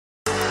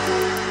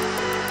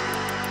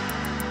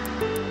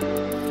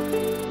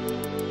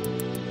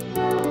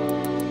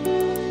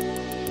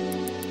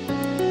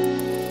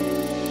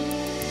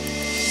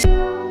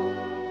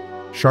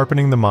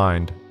Sharpening the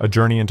Mind, a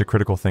journey into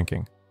critical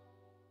thinking.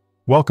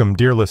 Welcome,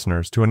 dear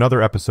listeners, to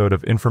another episode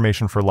of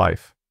Information for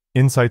Life,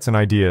 insights and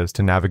ideas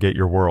to navigate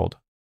your world.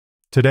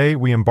 Today,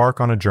 we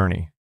embark on a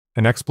journey,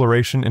 an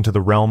exploration into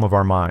the realm of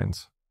our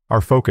minds. Our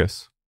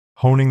focus,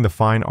 honing the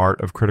fine art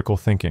of critical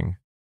thinking.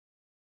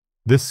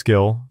 This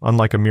skill,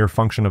 unlike a mere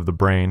function of the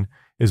brain,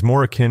 is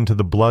more akin to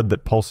the blood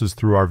that pulses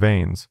through our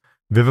veins,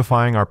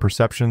 vivifying our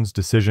perceptions,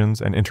 decisions,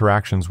 and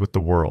interactions with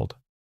the world.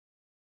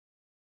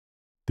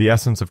 The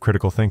essence of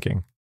critical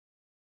thinking.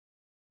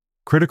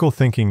 Critical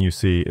thinking, you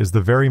see, is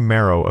the very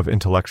marrow of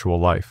intellectual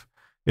life.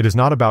 It is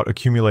not about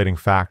accumulating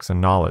facts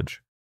and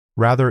knowledge.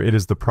 Rather, it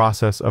is the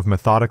process of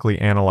methodically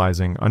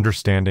analyzing,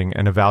 understanding,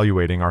 and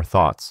evaluating our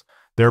thoughts,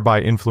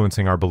 thereby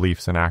influencing our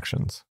beliefs and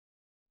actions.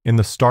 In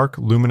the stark,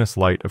 luminous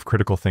light of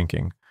critical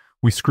thinking,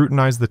 we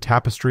scrutinize the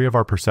tapestry of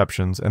our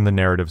perceptions and the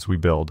narratives we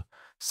build,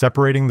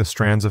 separating the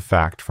strands of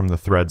fact from the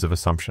threads of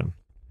assumption.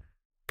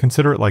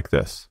 Consider it like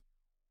this.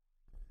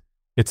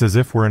 It's as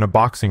if we're in a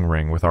boxing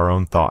ring with our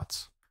own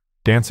thoughts,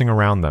 dancing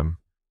around them,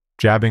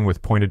 jabbing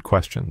with pointed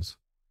questions,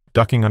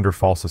 ducking under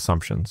false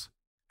assumptions,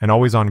 and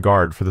always on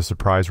guard for the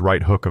surprise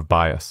right hook of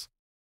bias.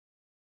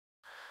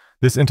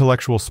 This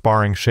intellectual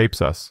sparring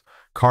shapes us,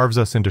 carves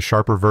us into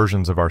sharper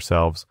versions of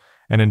ourselves,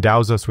 and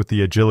endows us with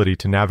the agility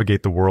to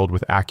navigate the world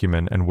with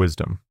acumen and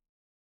wisdom.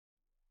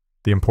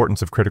 The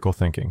importance of critical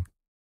thinking.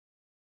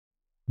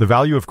 The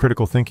value of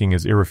critical thinking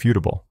is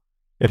irrefutable.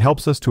 It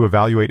helps us to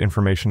evaluate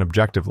information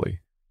objectively,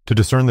 to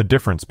discern the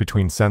difference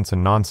between sense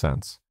and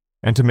nonsense,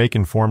 and to make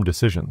informed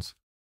decisions.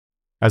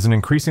 As an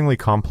increasingly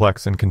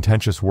complex and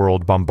contentious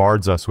world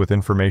bombards us with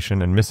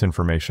information and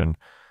misinformation,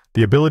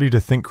 the ability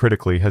to think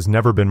critically has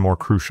never been more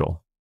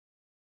crucial.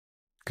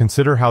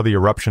 Consider how the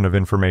eruption of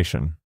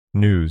information,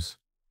 news,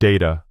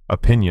 data,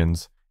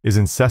 opinions, is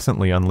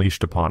incessantly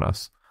unleashed upon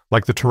us,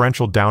 like the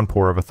torrential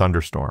downpour of a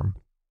thunderstorm.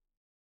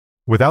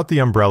 Without the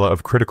umbrella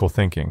of critical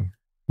thinking,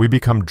 we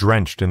become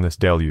drenched in this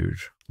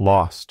deluge,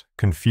 lost,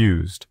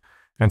 confused,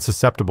 and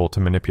susceptible to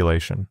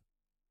manipulation.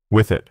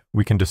 With it,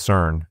 we can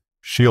discern,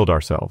 shield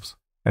ourselves,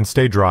 and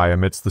stay dry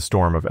amidst the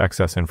storm of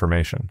excess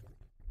information.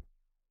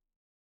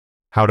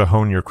 How to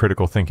hone your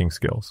critical thinking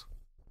skills.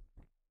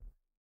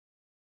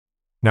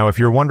 Now, if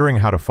you're wondering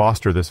how to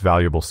foster this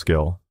valuable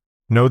skill,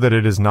 know that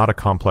it is not a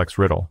complex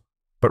riddle,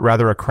 but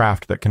rather a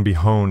craft that can be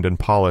honed and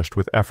polished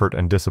with effort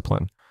and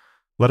discipline.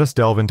 Let us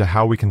delve into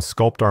how we can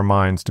sculpt our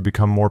minds to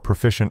become more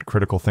proficient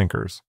critical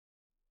thinkers.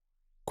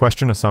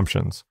 Question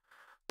assumptions.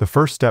 The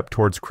first step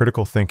towards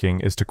critical thinking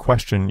is to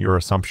question your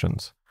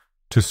assumptions,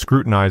 to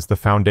scrutinize the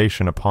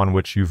foundation upon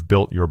which you've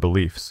built your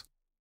beliefs.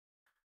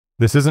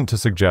 This isn't to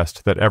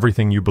suggest that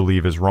everything you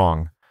believe is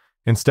wrong.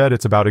 Instead,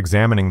 it's about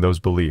examining those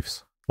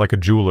beliefs, like a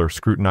jeweler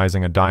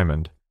scrutinizing a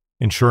diamond,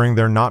 ensuring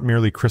they're not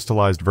merely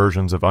crystallized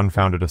versions of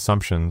unfounded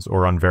assumptions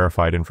or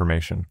unverified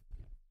information.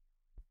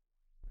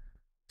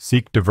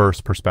 Seek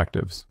diverse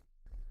perspectives.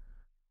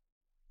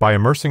 By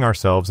immersing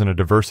ourselves in a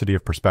diversity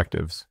of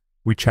perspectives,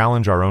 we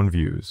challenge our own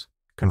views,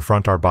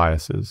 confront our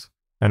biases,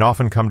 and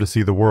often come to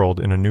see the world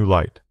in a new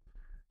light.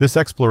 This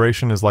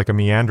exploration is like a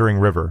meandering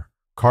river,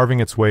 carving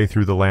its way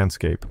through the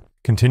landscape,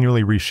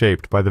 continually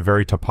reshaped by the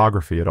very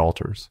topography it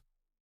alters.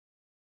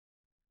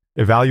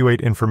 Evaluate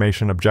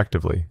information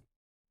objectively.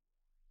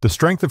 The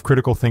strength of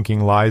critical thinking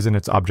lies in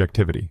its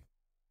objectivity.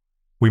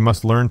 We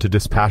must learn to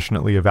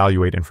dispassionately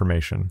evaluate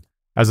information,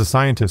 as a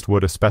scientist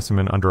would a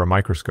specimen under a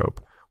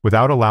microscope,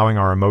 without allowing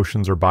our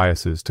emotions or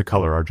biases to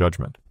color our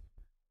judgment.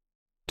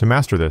 To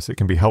master this, it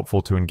can be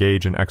helpful to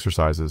engage in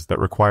exercises that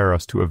require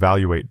us to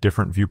evaluate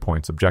different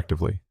viewpoints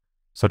objectively,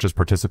 such as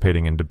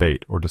participating in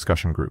debate or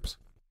discussion groups.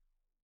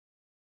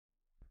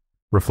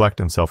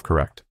 Reflect and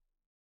self-correct.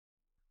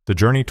 The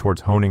journey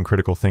towards honing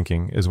critical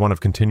thinking is one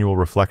of continual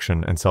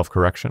reflection and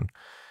self-correction.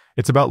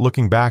 It's about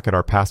looking back at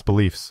our past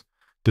beliefs,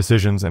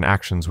 decisions, and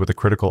actions with a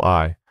critical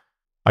eye,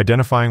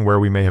 identifying where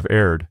we may have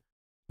erred,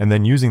 and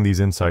then using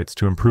these insights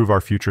to improve our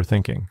future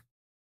thinking.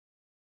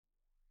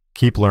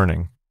 Keep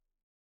learning.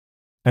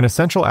 An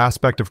essential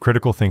aspect of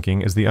critical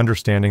thinking is the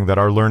understanding that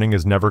our learning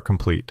is never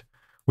complete.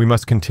 We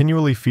must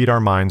continually feed our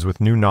minds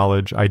with new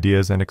knowledge,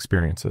 ideas, and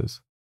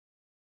experiences.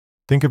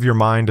 Think of your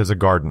mind as a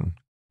garden.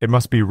 It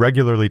must be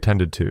regularly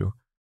tended to,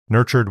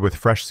 nurtured with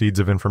fresh seeds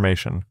of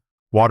information,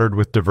 watered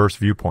with diverse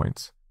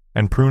viewpoints,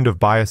 and pruned of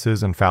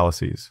biases and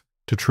fallacies,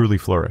 to truly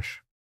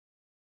flourish.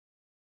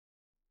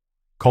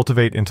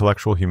 Cultivate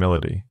intellectual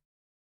humility.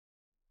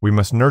 We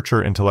must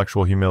nurture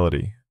intellectual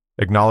humility,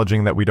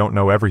 acknowledging that we don't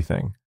know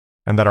everything,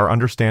 and that our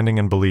understanding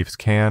and beliefs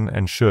can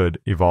and should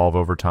evolve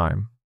over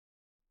time.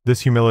 This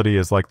humility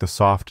is like the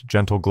soft,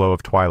 gentle glow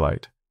of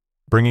twilight,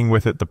 bringing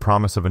with it the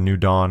promise of a new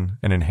dawn,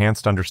 an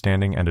enhanced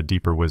understanding, and a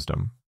deeper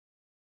wisdom.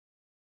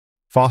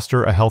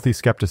 Foster a healthy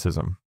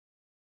skepticism.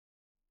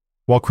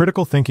 While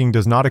critical thinking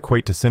does not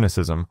equate to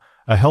cynicism,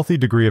 a healthy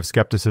degree of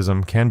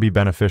skepticism can be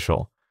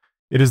beneficial.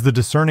 It is the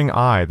discerning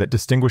eye that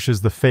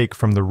distinguishes the fake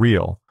from the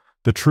real,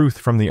 the truth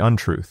from the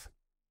untruth.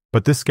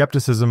 But this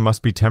skepticism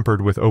must be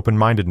tempered with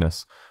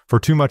open-mindedness, for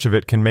too much of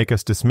it can make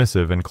us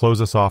dismissive and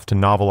close us off to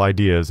novel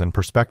ideas and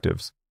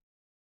perspectives.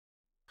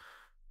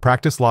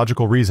 Practice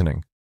logical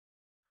reasoning.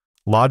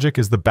 Logic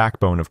is the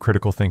backbone of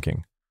critical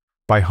thinking.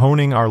 By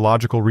honing our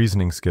logical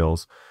reasoning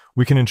skills,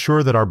 we can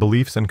ensure that our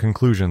beliefs and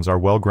conclusions are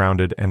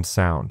well-grounded and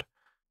sound.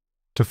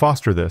 To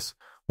foster this,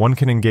 one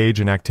can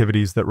engage in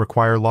activities that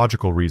require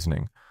logical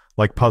reasoning,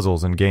 like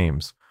puzzles and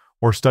games,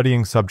 or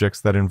studying subjects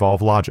that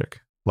involve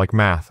logic, like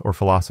math or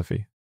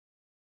philosophy.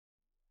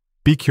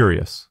 Be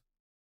curious.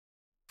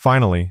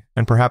 Finally,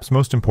 and perhaps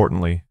most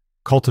importantly,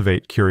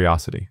 cultivate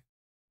curiosity.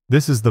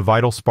 This is the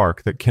vital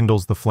spark that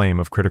kindles the flame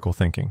of critical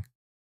thinking.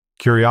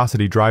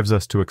 Curiosity drives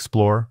us to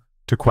explore,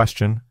 to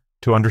question,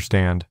 to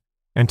understand,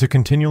 and to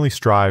continually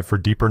strive for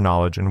deeper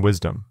knowledge and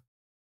wisdom.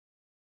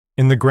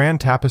 In the grand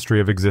tapestry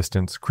of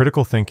existence,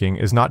 critical thinking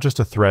is not just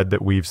a thread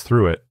that weaves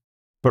through it,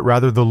 but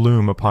rather the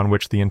loom upon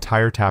which the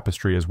entire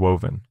tapestry is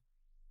woven.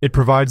 It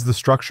provides the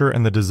structure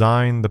and the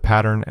design, the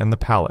pattern, and the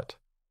palette.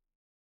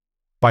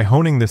 By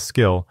honing this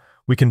skill,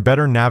 we can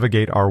better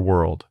navigate our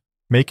world,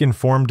 make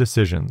informed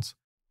decisions,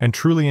 and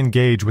truly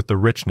engage with the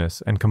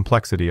richness and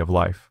complexity of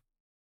life.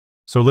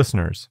 So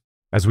listeners,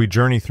 as we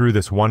journey through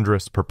this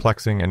wondrous,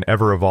 perplexing, and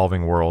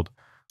ever-evolving world,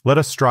 let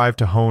us strive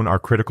to hone our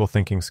critical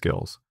thinking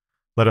skills.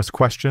 Let us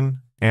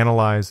question,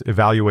 analyze,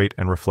 evaluate,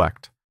 and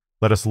reflect.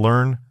 Let us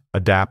learn,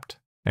 adapt,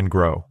 and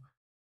grow.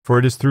 For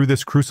it is through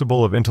this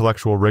crucible of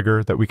intellectual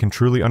rigor that we can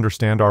truly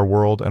understand our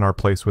world and our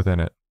place within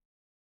it.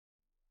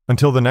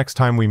 Until the next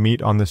time we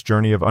meet on this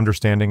journey of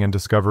understanding and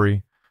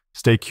discovery,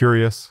 stay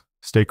curious,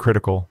 stay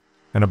critical,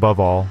 and above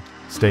all,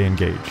 stay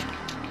engaged.